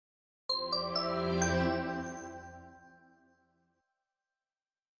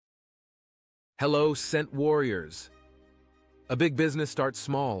Hello, Scent Warriors. A big business starts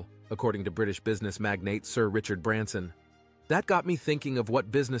small, according to British business magnate Sir Richard Branson. That got me thinking of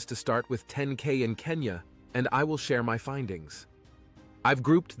what business to start with 10K in Kenya, and I will share my findings. I've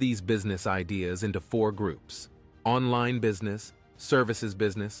grouped these business ideas into 4 groups: online business, services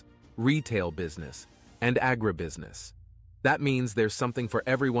business, retail business, and agribusiness. That means there's something for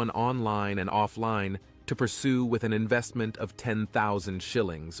everyone online and offline to pursue with an investment of 10,000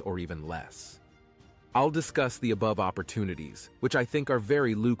 shillings or even less. I'll discuss the above opportunities, which I think are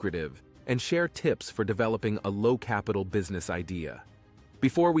very lucrative, and share tips for developing a low-capital business idea.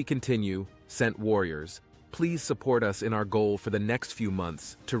 Before we continue, Scent Warriors, please support us in our goal for the next few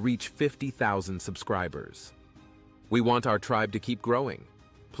months to reach 50,000 subscribers. We want our tribe to keep growing.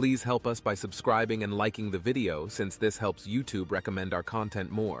 Please help us by subscribing and liking the video, since this helps YouTube recommend our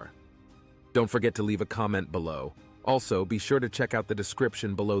content more. Don't forget to leave a comment below. Also, be sure to check out the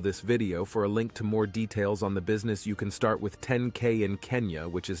description below this video for a link to more details on the business you can start with 10K in Kenya,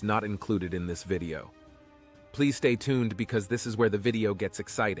 which is not included in this video. Please stay tuned because this is where the video gets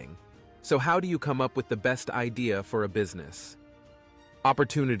exciting. So how do you come up with the best idea for a business?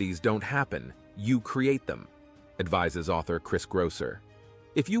 Opportunities don't happen, you create them, advises author Chris Grosser.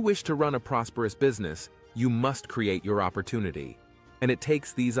 If you wish to run a prosperous business, you must create your opportunity, and it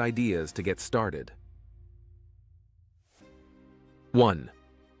takes these ideas to get started. 1.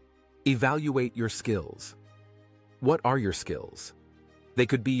 Evaluate your skills. What are your skills? They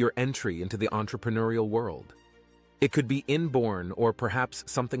could be your entry into the entrepreneurial world. It could be inborn or perhaps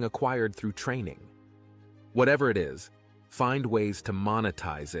something acquired through training. Whatever it is, find ways to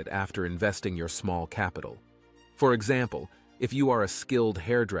monetize it after investing your small capital. For example, if you are a skilled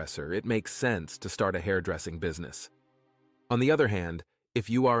hairdresser, it makes sense to start a hairdressing business. On the other hand, if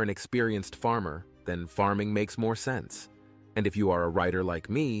you are an experienced farmer, then farming makes more sense. And if you are a writer like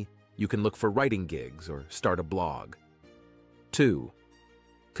me, you can look for writing gigs or start a blog. 2.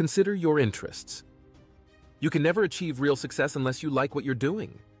 Consider your interests. You can never achieve real success unless you like what you're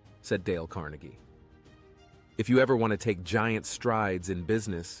doing, said Dale Carnegie. If you ever want to take giant strides in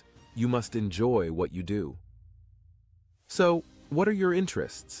business, you must enjoy what you do. So, what are your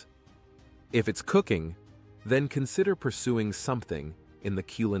interests? If it's cooking, then consider pursuing something in the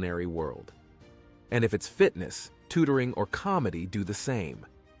culinary world. And if it's fitness, tutoring, or comedy, do the same.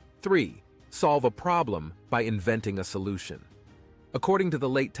 3. Solve a problem by inventing a solution. According to the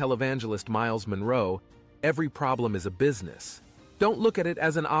late televangelist Miles Monroe, every problem is a business. Don't look at it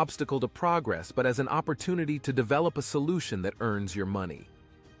as an obstacle to progress, but as an opportunity to develop a solution that earns your money.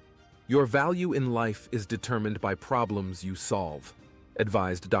 Your value in life is determined by problems you solve,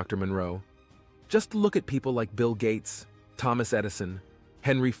 advised Dr. Monroe. Just look at people like Bill Gates, Thomas Edison,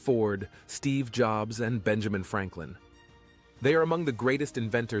 Henry Ford, Steve Jobs, and Benjamin Franklin. They are among the greatest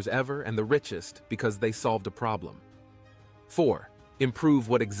inventors ever and the richest because they solved a problem. 4. Improve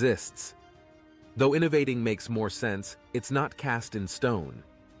what exists. Though innovating makes more sense, it's not cast in stone.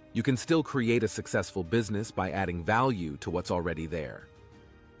 You can still create a successful business by adding value to what's already there.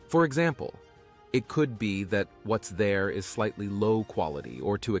 For example, it could be that what's there is slightly low quality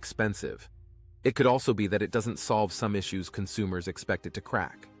or too expensive. It could also be that it doesn't solve some issues consumers expect it to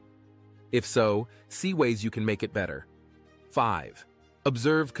crack. If so, see ways you can make it better. 5.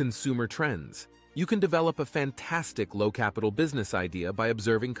 Observe consumer trends. You can develop a fantastic low-capital business idea by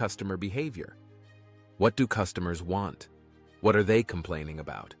observing customer behavior. What do customers want? What are they complaining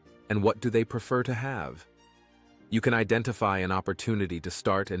about? And what do they prefer to have? You can identify an opportunity to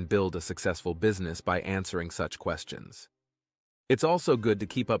start and build a successful business by answering such questions. It's also good to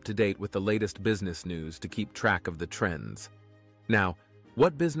keep up to date with the latest business news to keep track of the trends. Now,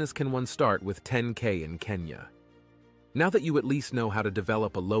 what business can one start with 10K in Kenya? Now that you at least know how to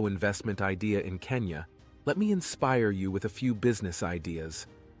develop a low-investment idea in Kenya, let me inspire you with a few business ideas.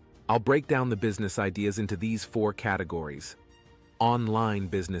 I'll break down the business ideas into these 4 categories: online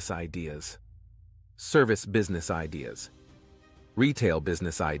business ideas, service business ideas, retail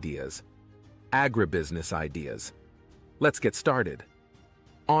business ideas, agribusiness ideas. Let's get started.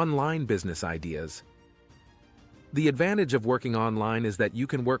 Online business ideas. The advantage of working online is that you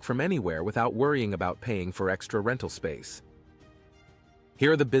can work from anywhere without worrying about paying for extra rental space.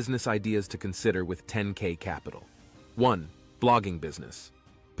 Here are the business ideas to consider with 10K capital. 1. Blogging business.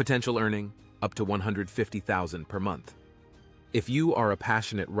 Potential earning up to 150,000 per month. If you are a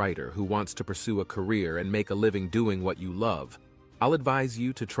passionate writer who wants to pursue a career and make a living doing what you love, I'll advise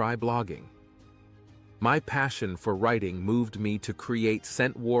you to try blogging. My passion for writing moved me to create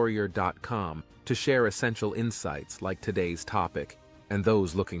centwarrior.com to share essential insights like today's topic and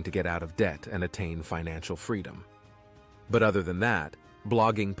those looking to get out of debt and attain financial freedom. But other than that,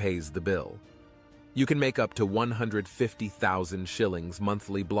 blogging pays the bill. You can make up to 150,000 shillings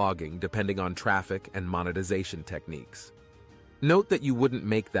monthly blogging depending on traffic and monetization techniques. Note that you wouldn't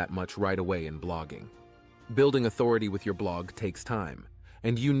make that much right away in blogging. Building authority with your blog takes time,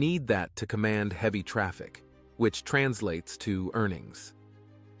 and you need that to command heavy traffic, which translates to earnings.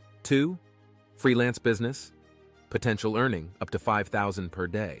 2. Freelance business. Potential earning up to 5,000 per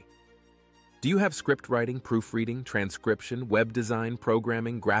day. Do you have script writing, proofreading, transcription, web design,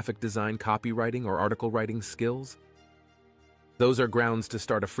 programming, graphic design, copywriting, or article writing skills? Those are grounds to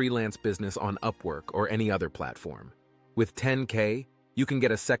start a freelance business on Upwork or any other platform. With 10K, you can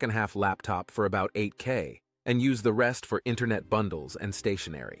get a second-half laptop for about 8K and use the rest for internet bundles and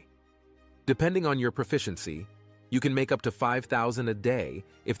stationery. Depending on your proficiency, you can make up to 5,000 a day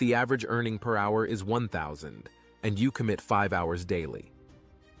if the average earning per hour is 1,000 and you commit 5 hours daily.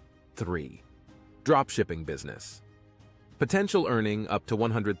 3. Dropshipping business. Potential earning up to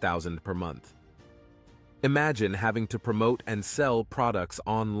 100,000 per month. Imagine having to promote and sell products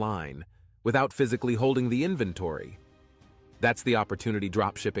online without physically holding the inventory. That's the opportunity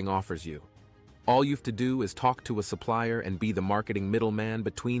dropshipping offers you. All you have to do is talk to a supplier and be the marketing middleman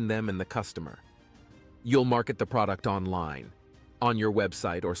between them and the customer. You'll market the product online, on your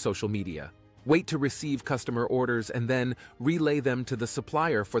website or social media, wait to receive customer orders, and then relay them to the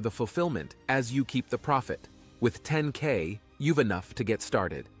supplier for the fulfillment as you keep the profit. With 10K, you've enough to get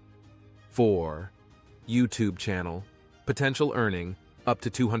started. 4. YouTube channel. Potential earning up to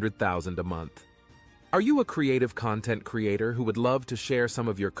 200,000 a month. Are you a creative content creator who would love to share some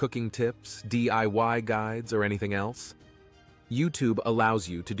of your cooking tips, DIY guides, or anything else? YouTube allows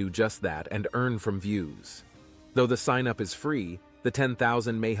you to do just that and earn from views. Though the sign-up is free, the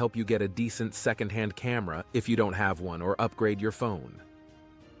 10,000 may help you get a decent second-hand camera if you don't have one, or upgrade your phone.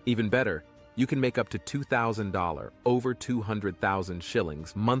 Even better, you can make up to $2,000, over 200,000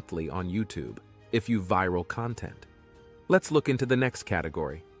 shillings monthly on YouTube if you viral content. Let's look into the next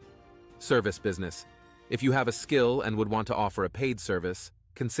category. Service business. If you have a skill and would want to offer a paid service,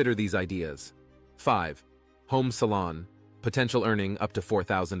 consider these ideas. 5. Home salon. Potential earning up to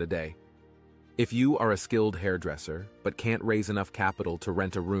 4,000 a day. If you are a skilled hairdresser but can't raise enough capital to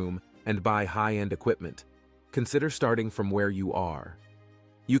rent a room and buy high-end equipment, consider starting from where you are.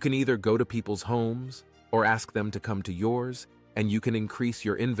 You can either go to people's homes or ask them to come to yours, and you can increase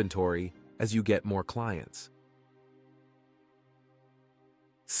your inventory as you get more clients.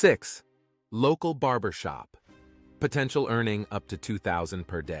 6. Local barbershop. Potential earning up to 2,000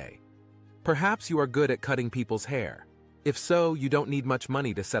 per day. Perhaps you are good at cutting people's hair. If so, you don't need much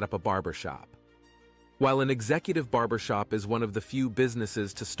money to set up a barbershop. While an executive barbershop is one of the few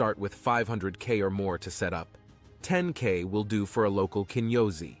businesses to start with 500K or more to set up, 10K will do for a local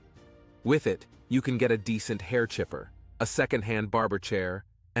kinyozi. With it, you can get a decent hair chipper, a second-hand barber chair,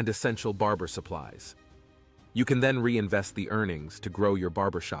 and essential barber supplies. You can then reinvest the earnings to grow your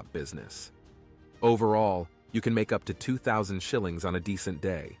barbershop business. Overall, you can make up to 2,000 shillings on a decent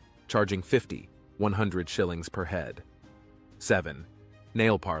day, charging 100 shillings per head. 7.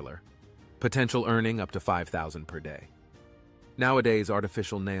 Nail parlor. Potential earning up to 5,000 per day. Nowadays,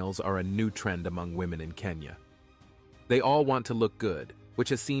 artificial nails are a new trend among women in Kenya. They all want to look good, which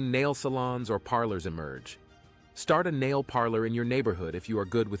has seen nail salons or parlors emerge. Start a nail parlor in your neighborhood if you are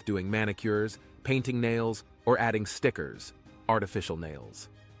good with doing manicures, painting nails, or adding stickers, artificial nails.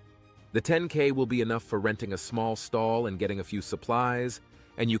 The 10K will be enough for renting a small stall and getting a few supplies,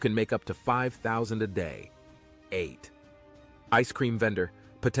 and you can make up to 5,000 a day. 8. Ice cream vendor.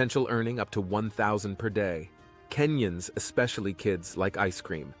 Potential earning up to 1,000 per day. Kenyans, especially kids, like ice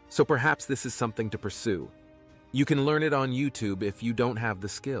cream, so perhaps this is something to pursue. You can learn it on YouTube if you don't have the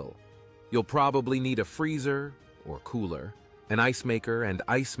skill. You'll probably need a freezer or cooler, an ice maker, and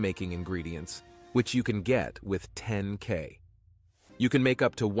ice-making ingredients, which you can get with 10K. You can make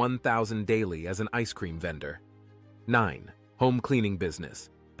up to 1,000 daily as an ice cream vendor. 9. Home cleaning business.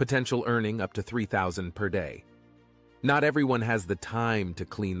 Potential earning up to 3,000 per day. Not everyone has the time to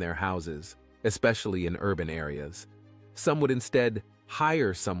clean their houses, especially in urban areas. Some would instead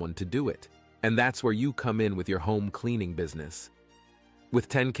hire someone to do it, and that's where you come in with your home cleaning business. With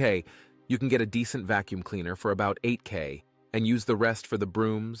 10K, you can get a decent vacuum cleaner for about 8K and use the rest for the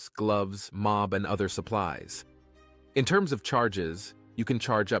brooms, gloves, mop, and other supplies. In terms of charges, you can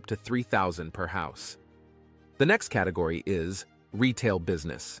charge up to 3,000 per house. The next category is retail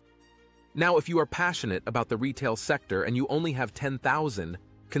business. Now, if you are passionate about the retail sector and you only have 10,000,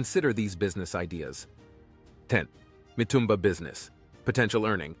 consider these business ideas. 10. Mitumba business. Potential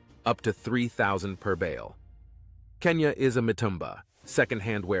earning up to 3,000 per bale. Kenya is a mitumba,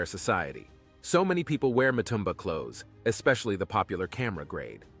 second-hand wear society. So many people wear mitumba clothes, especially the popular camera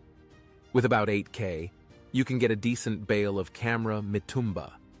grade. With about 8K, you can get a decent bale of camera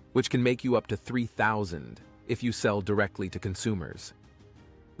mitumba, which can make you up to 3,000 if you sell directly to consumers.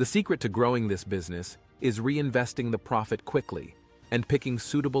 The secret to growing this business is reinvesting the profit quickly and picking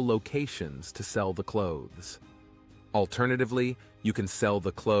suitable locations to sell the clothes. Alternatively, you can sell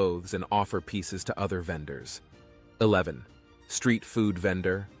the clothes and offer pieces to other vendors. 11. Street food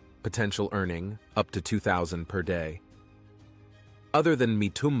vendor, potential earning up to 2,000 per day. Other than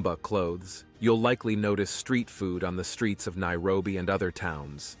mitumba clothes, you'll likely notice street food on the streets of Nairobi and other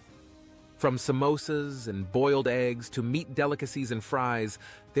towns. From samosas and boiled eggs to meat delicacies and fries,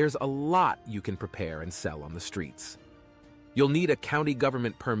 there's a lot you can prepare and sell on the streets. You'll need a county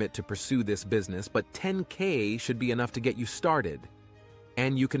government permit to pursue this business, but 10K should be enough to get you started.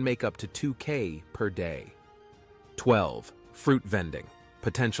 And you can make up to 2K per day. 12. Fruit vending,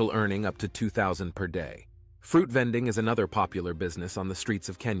 potential earning up to 2,000 per day. Fruit vending is another popular business on the streets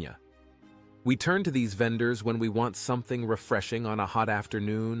of Kenya. We turn to these vendors when we want something refreshing on a hot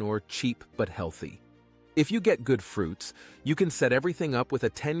afternoon or cheap but healthy. If you get good fruits, you can set everything up with a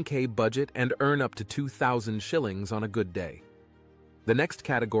 10K budget and earn up to 2,000 shillings on a good day. The next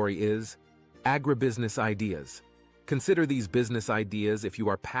category is agribusiness ideas. Consider these business ideas if you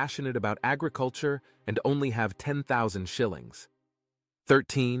are passionate about agriculture and only have 10,000 shillings.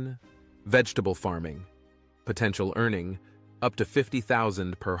 13. Vegetable farming. Potential earning up to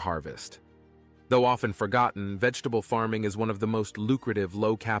 50,000 per harvest. Though often forgotten, vegetable farming is one of the most lucrative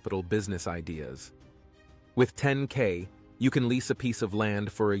low-capital business ideas. With 10K, you can lease a piece of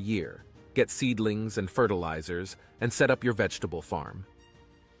land for a year, get seedlings and fertilizers, and set up your vegetable farm.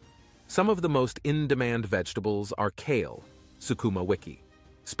 Some of the most in-demand vegetables are kale, sukuma wiki,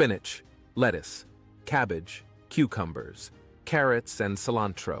 spinach, lettuce, cabbage, cucumbers, carrots, and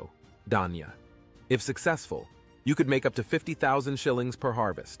cilantro, dhania. If successful, you could make up to 50,000 shillings per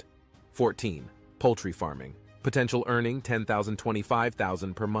harvest. 14. Poultry farming. Potential earning 10,000 to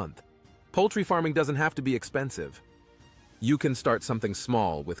 25,000 per month. Poultry farming doesn't have to be expensive. You can start something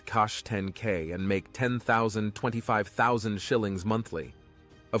small with Kshs 10K and make 10,000 to 25,000 shillings monthly.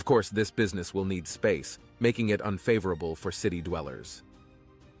 Of course, this business will need space, making it unfavorable for city dwellers.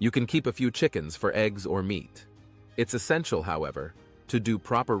 You can keep a few chickens for eggs or meat. It's essential, however, to do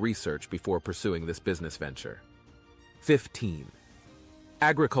proper research before pursuing this business venture. 15.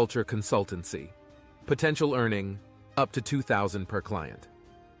 Agriculture consultancy. Potential earning up to 2,000 per client.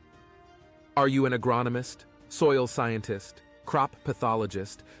 Are you an agronomist, soil scientist, crop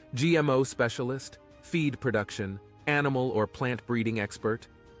pathologist, GMO specialist, feed production, animal or plant breeding expert,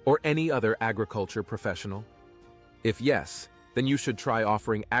 or any other agriculture professional? If yes, then you should try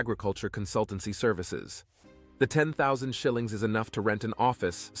offering agriculture consultancy services. The 10,000 shillings is enough to rent an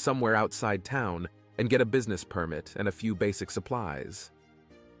office somewhere outside town and get a business permit and a few basic supplies.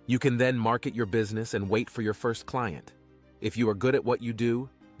 You can then market your business and wait for your first client. If you are good at what you do,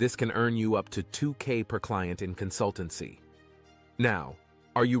 this can earn you up to 2K per client in consultancy. Now,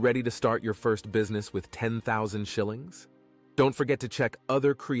 are you ready to start your first business with 10,000 shillings? Don't forget to check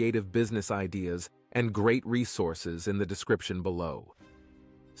other creative business ideas and great resources in the description below.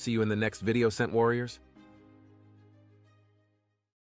 See you in the next video, Cent Warriors.